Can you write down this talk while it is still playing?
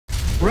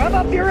Rev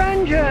up your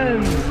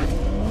engine!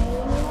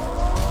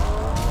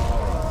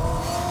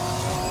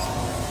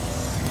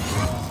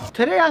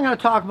 Today I'm going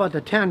to talk about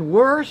the 10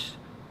 worst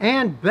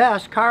and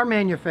best car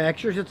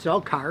manufacturers that sell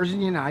cars in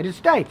the United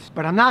States.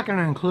 But I'm not going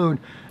to include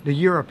the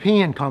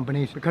European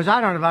companies because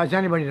I don't advise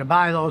anybody to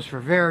buy those for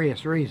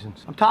various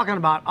reasons. I'm talking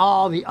about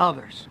all the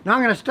others. Now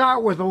I'm going to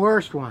start with the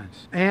worst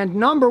ones. And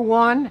number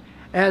one,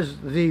 as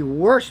the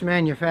worst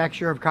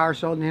manufacturer of cars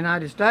sold in the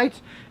United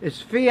States,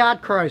 is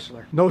Fiat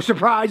Chrysler. No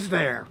surprise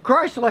there.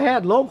 Chrysler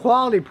had low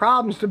quality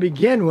problems to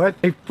begin with.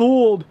 They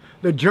fooled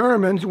the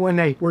Germans when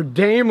they were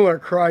Daimler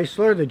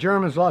Chrysler. The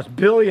Germans lost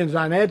billions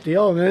on that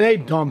deal and then they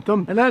dumped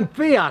them, and then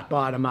Fiat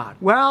bought them out.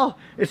 Well,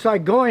 it's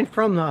like going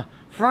from the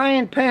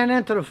frying pan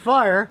into the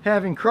fire,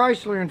 having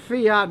Chrysler and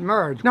Fiat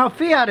merge. Now,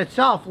 Fiat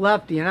itself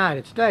left the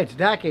United States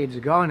decades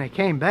ago and they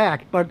came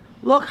back, but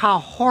look how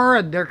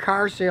horrid their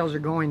car sales are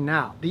going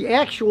now. The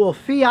actual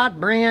Fiat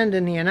brand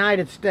in the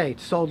United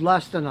States sold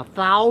less than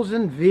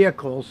 1,000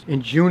 vehicles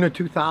in June of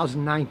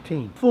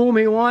 2019. Fool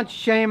me once,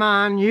 shame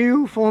on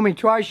you. Fool me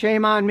twice,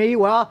 shame on me.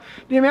 Well,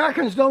 the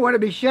Americans don't want to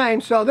be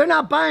shamed, so they're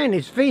not buying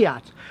these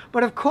Fiats.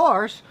 But of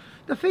course,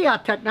 the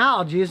Fiat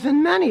technology is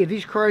in many of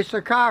these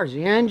Chrysler cars.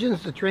 The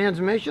engines, the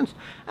transmissions,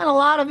 and a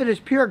lot of it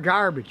is pure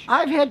garbage.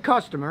 I've had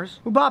customers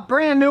who bought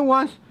brand new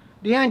ones.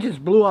 The engines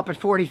blew up at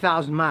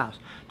 40,000 miles.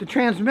 The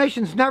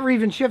transmissions never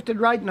even shifted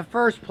right in the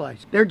first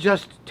place. They're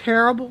just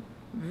terrible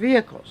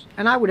vehicles,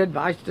 and I would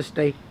advise to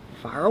stay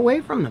far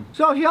away from them.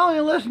 So if you only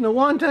listen to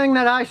one thing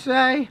that I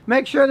say,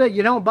 make sure that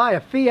you don't buy a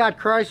Fiat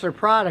Chrysler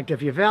product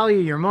if you value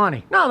your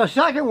money. Now, the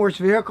second worst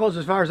vehicles,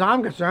 as far as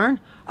I'm concerned,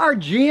 are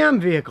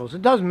GM vehicles.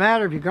 It doesn't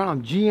matter if you call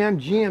them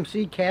GM,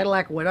 GMC,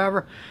 Cadillac,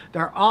 whatever.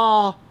 They're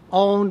all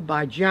owned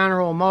by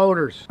General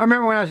Motors. I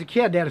remember when I was a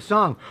kid, they had a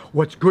song,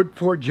 "What's good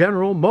for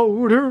General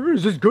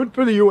Motors is good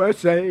for the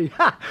USA."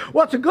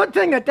 Well, it's a good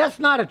thing that that's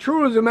not a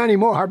truism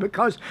anymore,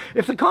 because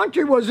if the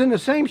country was in the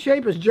same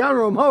shape as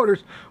General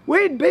Motors,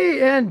 we'd be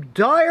in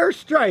dire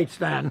straits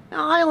then.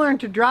 Now, I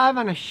learned to drive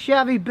on a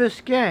Chevy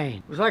Biscayne.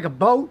 It was like a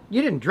boat.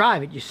 You didn't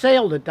drive it, you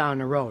sailed it down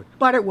the road.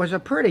 But it was a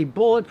pretty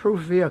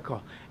bulletproof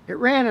vehicle. It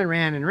ran and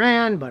ran and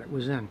ran, but it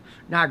was in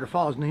Niagara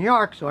Falls, New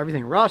York, so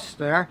everything rusts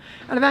there.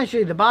 And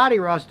eventually the body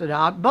rusted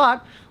out,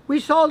 but we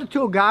sold it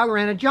to a guy who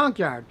ran a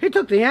junkyard. He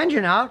took the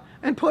engine out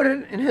and put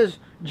it in his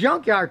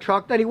junkyard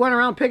truck that he went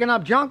around picking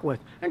up junk with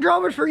and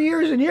drove it for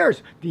years and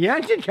years. The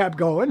engine kept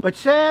going. But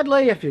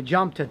sadly, if you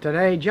jump to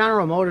today,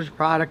 General Motors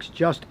products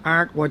just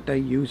aren't what they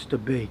used to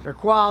be. Their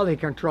quality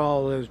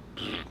control is...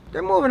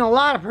 They're moving a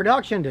lot of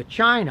production to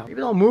China. Maybe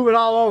they'll move it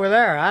all over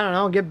there. I don't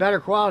know, get better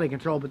quality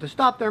control. But the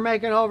stuff they're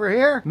making over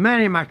here,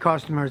 many of my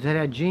customers that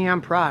had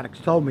GM products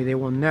told me they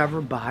will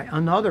never buy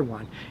another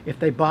one if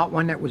they bought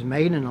one that was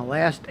made in the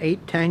last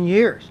 8-10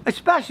 years.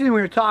 Especially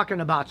when you're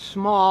talking about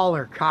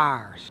smaller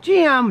cars.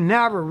 GM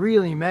never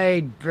really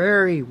made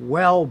very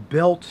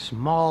well-built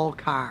small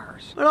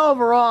cars. But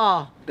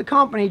overall, the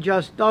company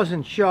just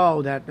doesn't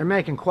show that they're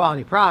making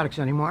quality products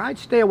anymore. I'd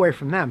stay away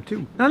from them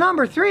too. Now,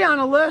 number 3 on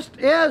the list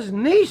is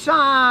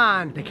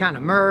Nissan. They kind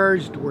of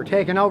merged, were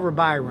taken over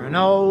by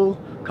Renault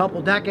a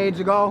couple decades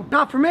ago.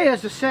 Now, for me,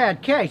 it's a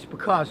sad case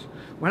because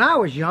when I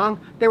was young,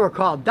 they were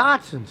called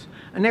Datsuns,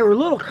 and they were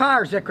little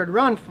cars that could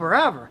run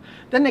forever.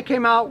 Then they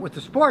came out with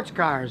the sports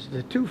cars,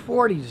 the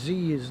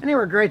 240Zs, and they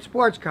were great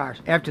sports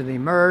cars. After they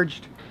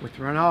merged with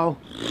Renault,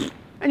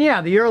 and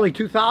yeah, the early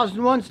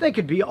 2000 ones, they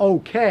could be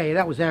okay.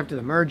 That was after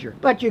the merger.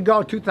 But you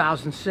go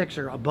 2006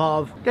 or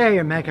above, they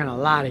are making a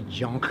lot of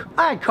junk.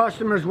 I had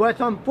customers with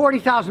them,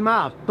 40,000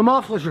 miles. The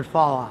mufflers would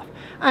fall off.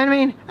 I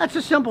mean, that's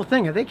a simple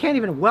thing. If they can't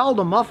even weld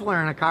a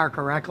muffler in a car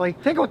correctly,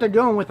 think of what they're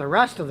doing with the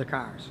rest of the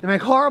cars. They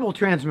make horrible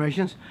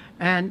transmissions,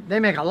 and they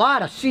make a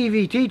lot of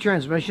CVT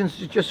transmissions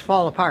that just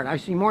fall apart. I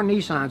see more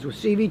Nissans with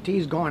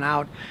CVTs going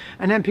out,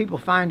 and then people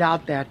find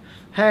out that,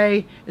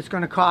 hey, it's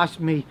going to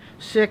cost me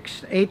 $6,000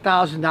 to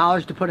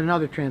 $8,000 to put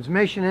another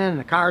transmission in, and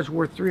the car's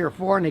worth $3,000 or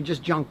 $4,000, and they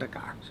just junk the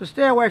car. So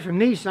stay away from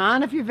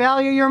Nissan if you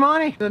value your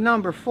money. The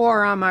number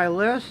 4 on my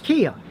list,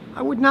 Kia.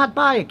 I would not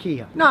buy a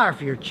Kia. Now,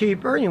 if you're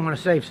cheaper and you want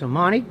to save some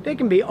money, they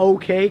can be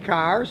okay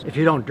cars. If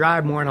you don't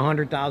drive more than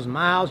 100,000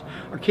 miles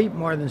or keep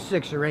more than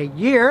 6 or 8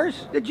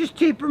 years, they're just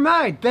cheaper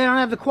made. They don't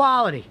have the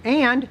quality.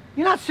 And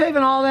you're not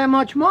saving all that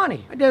much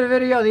money. I did a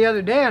video the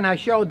other day and I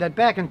showed that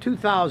back in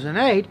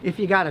 2008, if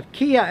you got a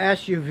Kia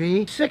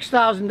SUV,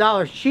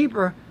 $6,000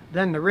 cheaper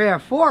than the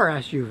RAV4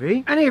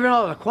 SUV. And even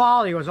though the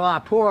quality was a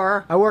lot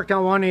poorer, I worked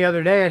on one the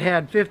other day. It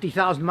had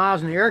 50,000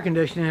 miles and the air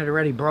conditioning had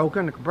already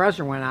broken. The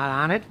compressor went out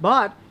on it.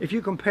 But if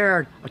you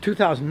compared a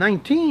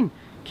 2019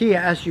 Kia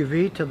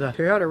SUV to the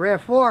Toyota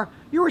RAV4,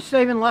 you were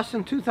saving less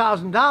than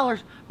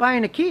 $2,000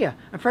 buying a Kia.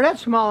 And for that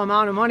small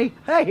amount of money,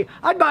 hey,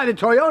 I'd buy the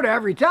Toyota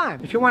every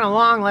time. If you want a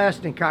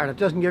long-lasting car that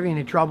doesn't give you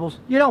any troubles,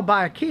 you don't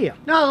buy a Kia.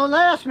 Now, the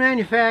last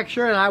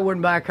manufacturer that I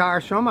wouldn't buy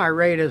cars from, I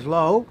rate as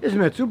low, is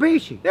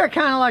Mitsubishi. They're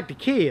kind of like the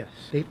Kias.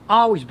 They've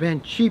always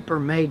been cheaper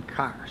made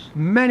cars.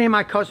 Many of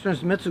my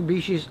customers,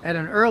 Mitsubishis, at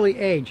an early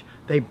age,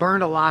 they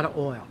burned a lot of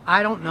oil.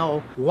 I don't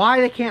know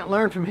why they can't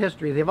learn from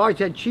history. They've always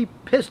had cheap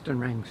piston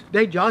rings.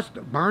 They just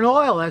burn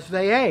oil as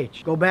they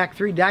age. Go back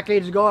 3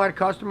 decades ago, I had a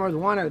customer with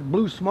one that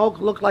blew smoke,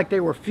 looked like they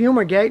were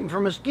fumigating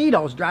for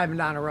mosquitoes driving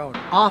down the road.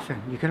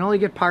 Often, you can only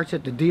get parts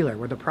at the dealer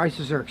where the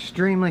prices are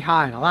extremely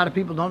high, and a lot of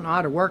people don't know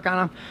how to work on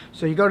them,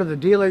 so you go to the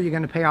dealer, you're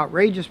going to pay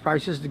outrageous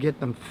prices to get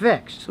them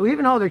fixed. So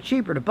even though they're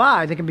cheaper to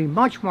buy, they can be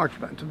much more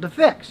expensive to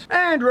fix.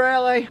 And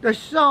really, there's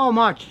so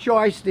much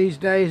choice these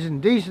days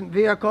in decent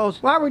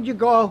vehicles. Why would you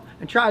go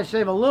and try to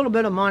save a little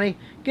bit of money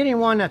getting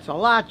one that's a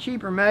lot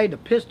cheaper made? The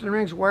piston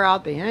rings wear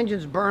out, the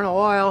engines burn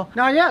oil.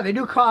 Now yeah, they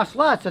do cost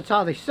less, that's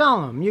how they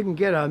sell them. You can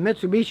get a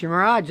Mitsubishi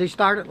Mirage, they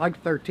start at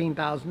like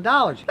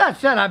 $13,000. That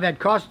said, I've had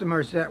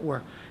customers that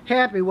were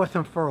happy with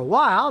them for a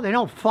while. They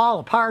don't fall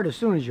apart as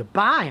soon as you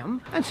buy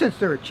them. And since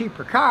they're a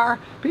cheaper car,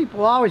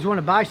 people always want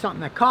to buy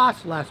something that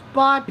costs less.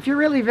 But if you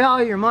really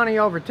value your money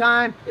over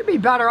time, you'd be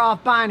better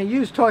off buying a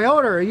used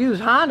Toyota or a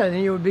used Honda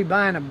than you would be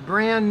buying a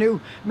brand new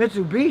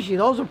Mitsubishi.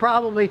 Those will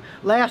probably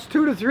last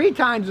 2 to 3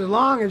 times as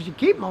long as you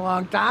keep them a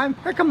long time.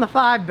 Here come the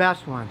 5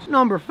 best ones.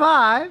 Number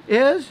 5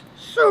 is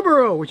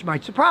Subaru, which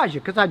might surprise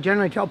you because I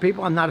generally tell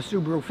people I'm not a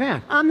Subaru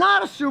fan. I'm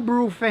not a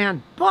Subaru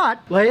fan, but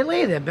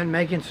lately they've been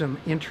making some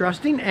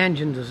interesting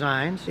engine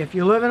designs. If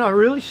you live in a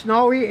really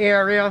snowy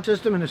area,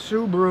 system in a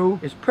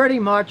Subaru is pretty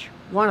much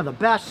one of the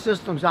best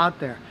systems out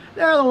there.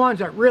 They're the ones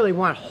that really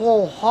went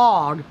whole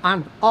hog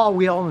on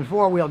all-wheel and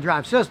 4-wheel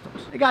drive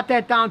systems. They got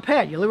that down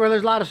pat. You live where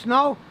there's a lot of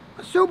snow,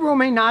 a Subaru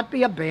may not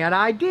be a bad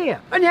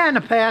idea. And yeah, in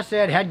the past they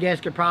had head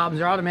gasket problems,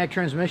 their automatic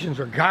transmissions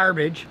were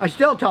garbage. I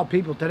still tell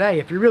people today,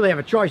 if you really have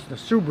a choice in a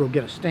Subaru,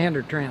 get a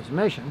standard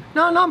transmission.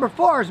 Now, number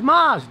 4 is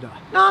Mazda.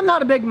 Now, I'm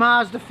not a big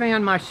Mazda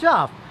fan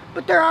myself,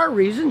 but there are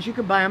reasons you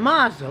could buy a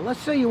Mazda. Let's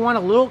say you want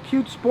a little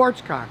cute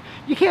sports car.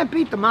 You can't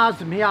beat the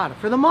Mazda Miata.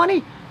 For the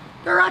money,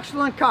 they're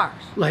excellent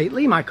cars.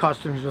 Lately, my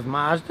customers with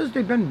Mazdas,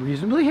 they've been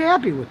reasonably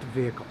happy with the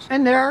vehicles.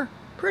 And they're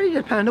pretty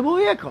dependable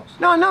vehicles.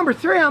 Now, number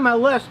 3 on my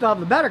list of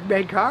the better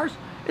made cars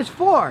is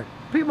Ford.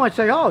 People might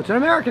say, oh, it's an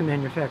American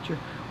manufacturer.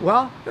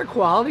 Well, their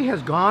quality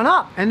has gone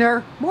up, and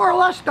they're more or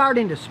less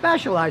starting to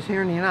specialize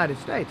here in the United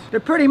States. They're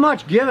pretty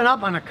much giving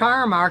up on the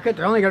car market.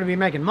 They're only going to be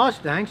making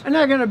Mustangs, and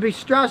they're going to be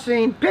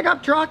stressing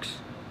pickup trucks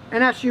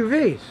and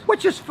SUVs,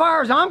 which as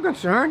far as I'm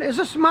concerned is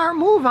a smart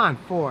move on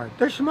Ford.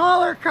 They're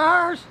smaller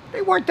cars,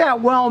 they weren't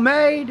that well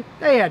made,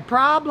 they had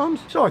problems,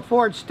 so if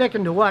Ford's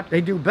sticking to what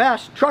they do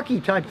best,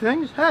 trucky type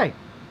things, hey,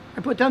 I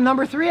put them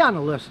number 3 on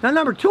the list. Now,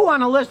 number 2 on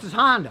the list is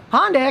Honda.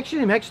 Honda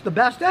actually makes the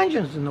best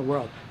engines in the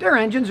world. Their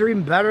engines are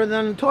even better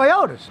than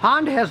Toyota's.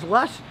 Honda has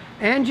less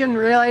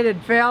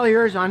engine-related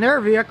failures on their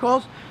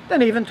vehicles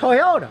than even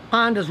Toyota.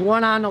 Honda's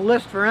 1 on the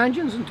list for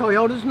engines, and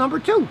Toyota's number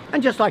 2.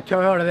 And just like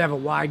Toyota, they have a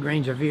wide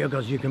range of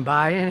vehicles you can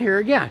buy, and here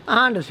again,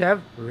 Hondas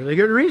have really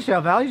good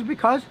resale values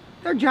because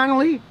they're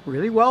generally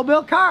really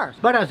well-built cars.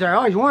 But as I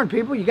always warn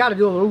people, you got to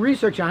do a little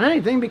research on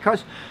anything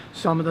because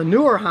some of the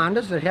newer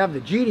Hondas that have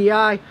the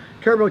GDI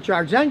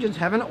turbocharged engines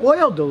have an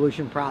oil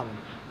dilution problem.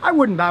 I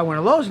wouldn't buy one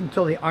of those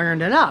until they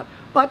ironed it out.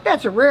 But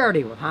that's a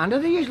rarity with Honda.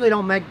 They usually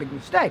don't make big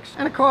mistakes.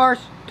 And of course,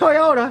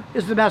 Toyota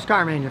is the best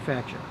car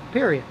manufacturer,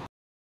 period.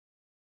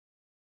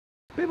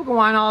 People can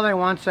whine all they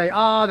want, say,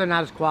 oh, they're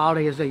not as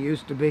quality as they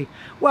used to be.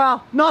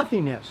 Well,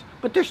 nothing is,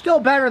 but they're still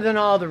better than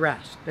all the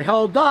rest. They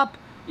hold up.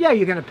 Yeah,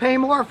 you're going to pay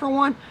more for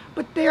one,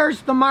 but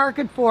there's the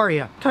market for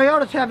you.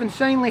 Toyotas have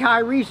insanely high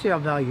resale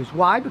values.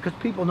 Why? Because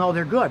people know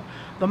they're good.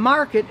 The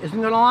market isn't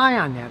going to lie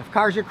on that. If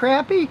cars are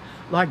crappy,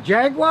 like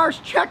Jaguars,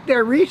 check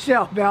their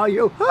resale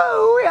value.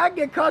 Oh, I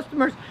get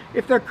customers,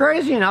 if they're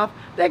crazy enough,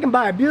 they can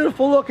buy a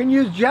beautiful looking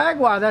used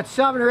Jaguar that's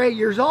 7 or 8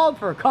 years old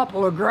for a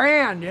couple of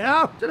grand, you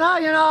know? So now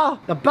you know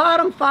the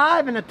bottom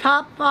 5 and the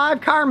top 5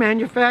 car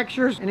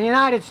manufacturers in the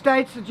United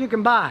States that you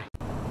can buy.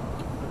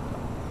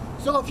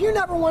 So if you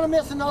never want to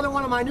miss another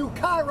one of my new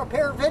car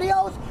repair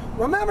videos,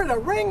 remember to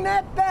ring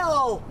that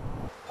bell.